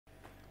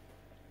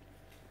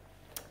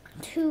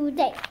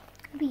today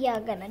we are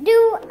gonna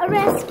do a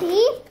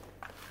recipe.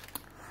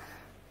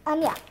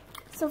 And yeah,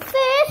 so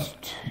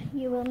first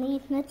you will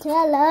need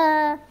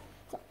Nutella.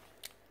 So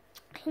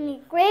you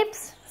need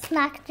grapes,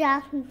 snack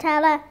jar,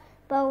 Nutella,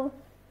 bowl,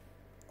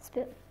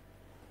 spoon.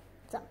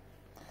 So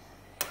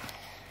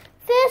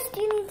first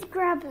you need to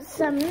grab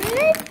some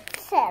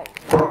Nutella.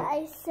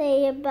 I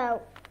say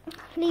about,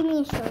 let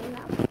me show you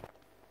now.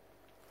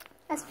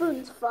 A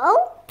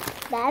spoonful,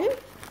 then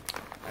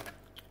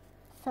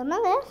some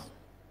of this,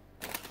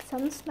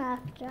 some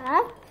snack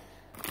jar,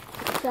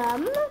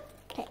 some,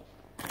 okay,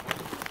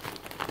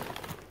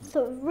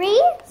 so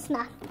 3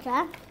 snack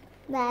jar,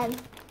 then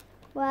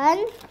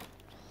 1,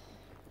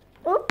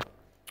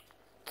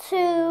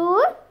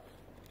 2,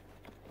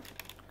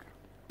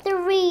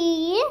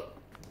 3,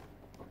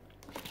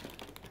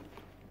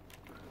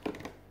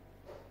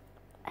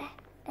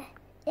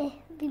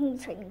 I'm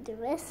trying to do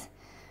this,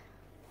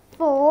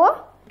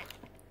 4,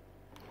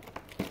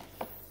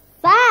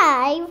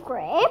 5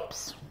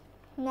 grapes.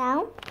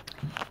 Now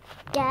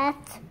get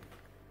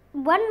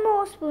 1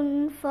 more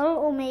spoonful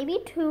or maybe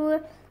 2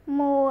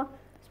 more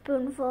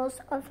spoonfuls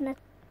of Nutella.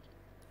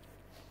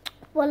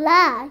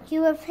 Voila,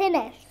 you have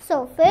finished.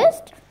 So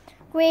first,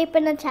 grape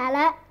and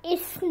Nutella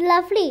is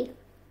lovely.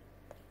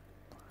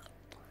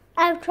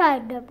 I've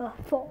tried it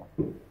before,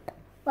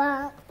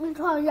 but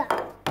because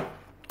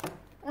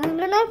I'm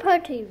gonna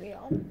put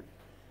cereal.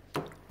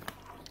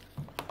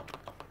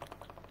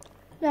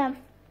 Yeah,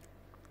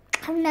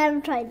 I've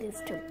never tried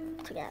these two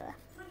together.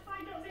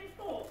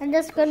 I'm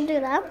just gonna do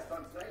that.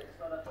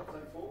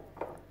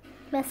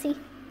 Messy.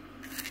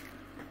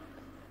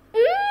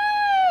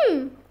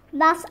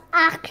 That's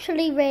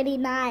actually really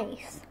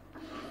nice.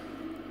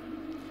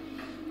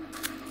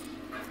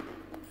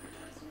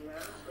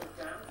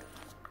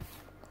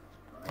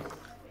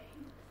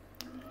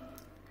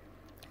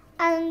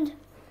 And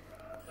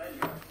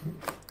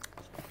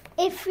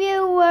if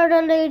you were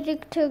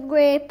allergic to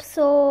grapes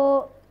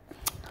or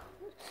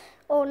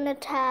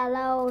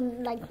Nutella or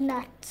like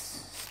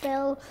nuts,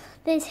 still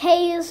there's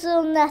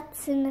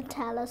hazelnuts in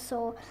Nutella,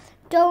 so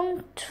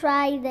don't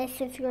try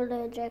this if you're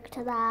allergic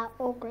to that,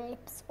 or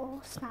grapes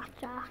or snack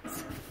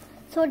jars.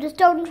 So just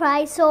don't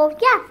try. So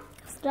yeah,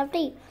 it's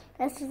lovely.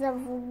 Let's just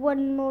have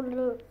one more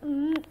little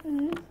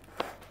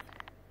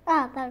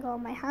that got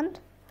on my hand.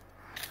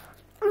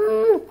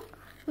 The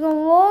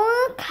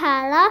more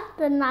colour,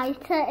 the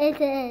nicer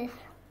it is.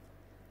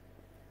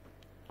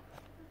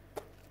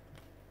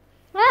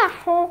 Yeah,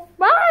 so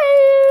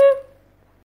bye!